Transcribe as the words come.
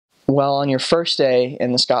Well, on your first day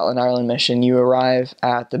in the Scotland Ireland mission, you arrive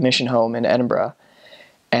at the mission home in Edinburgh,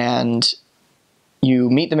 and you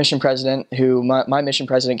meet the mission president, who my mission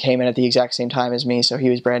president came in at the exact same time as me, so he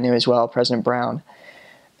was brand new as well, President Brown.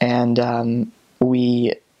 And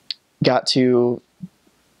we got to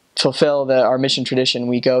fulfill our mission tradition.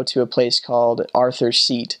 We go to a place called Arthur's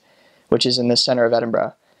Seat, which is in the center of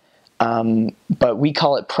Edinburgh. But we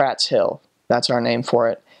call it Pratt's Hill. That's our name for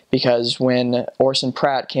it, because when Orson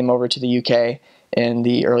Pratt came over to the UK in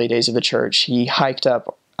the early days of the church, he hiked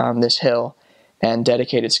up this hill and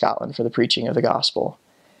dedicated Scotland for the preaching of the gospel.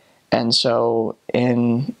 And so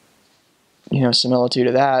in similitude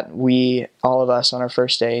to that, all of us on our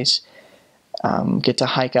first days get to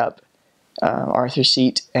hike up Arthur's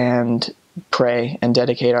Seat and pray and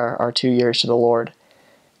dedicate our 2 years to the Lord.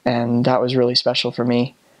 And that was really special for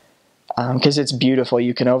me, because it's beautiful.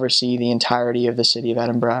 You can oversee the entirety of the city of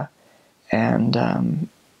Edinburgh, and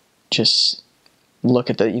just look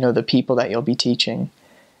at the people that you'll be teaching,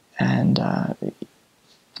 and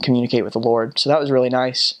communicate with the Lord. So that was really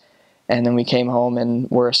nice. And then we came home and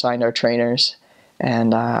were assigned our trainers,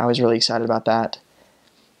 and I was really excited about that.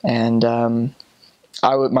 And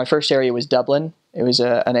my first area was Dublin. It was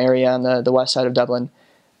an area on the west side of Dublin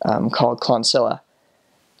called Clonsilla.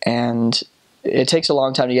 And it takes a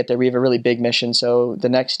long time to get there. We have a really big mission, so the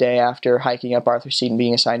next day after hiking up Arthur's Seat and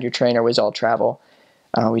being assigned your trainer was all travel.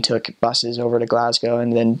 We took buses over to Glasgow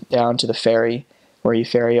and then down to the ferry, where you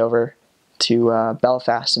ferry over to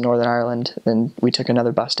Belfast in Northern Ireland. Then we took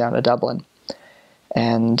another bus down to Dublin.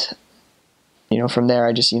 And from there,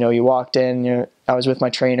 I just, you walked in, I was with my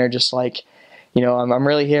trainer, just like, I'm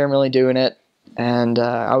really here, I'm really doing it. And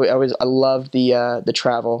I loved the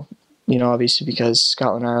travel, obviously, because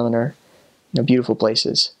Scotland and Ireland are beautiful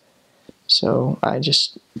places. So I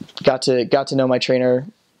just got to know my trainer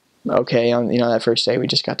okay on that first day. We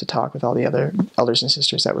just got to talk with all the other elders and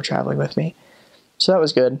sisters that were traveling with me. So that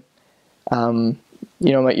was good.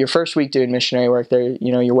 Your first week doing missionary work there,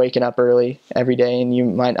 you're waking up early every day, and you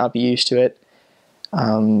might not be used to it.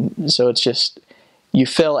 So it's just, you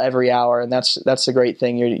fill every hour, and that's the great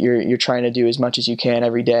thing. You're trying to do as much as you can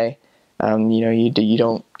every day. You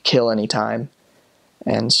don't kill any time.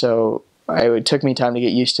 And so it took me time to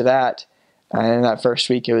get used to that. And that first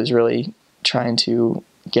week, it was really trying to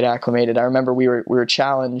get acclimated. I remember we were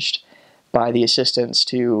challenged by the assistants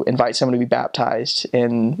to invite someone to be baptized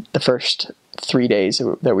in the first 3 days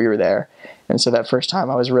that we were there. And so that first time,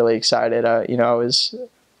 I was really excited. I was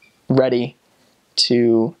ready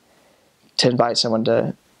to invite someone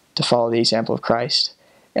to follow the example of Christ.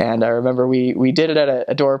 And I remember we did it at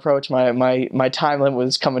a door approach. My time limit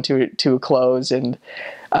was coming to a close, and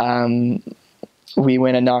we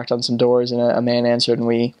went and knocked on some doors, and a man answered, and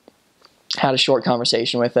we had a short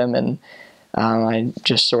conversation with him, and I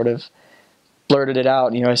just sort of blurted it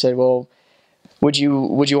out. I said, well, would you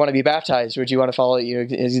want to be baptized? Would you want to follow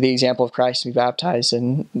the example of Christ to be baptized?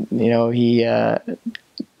 And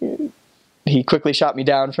he quickly shot me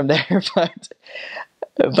down from there,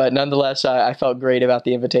 but nonetheless, I felt great about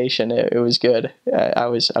the invitation. It was good. I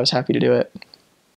was happy to do it.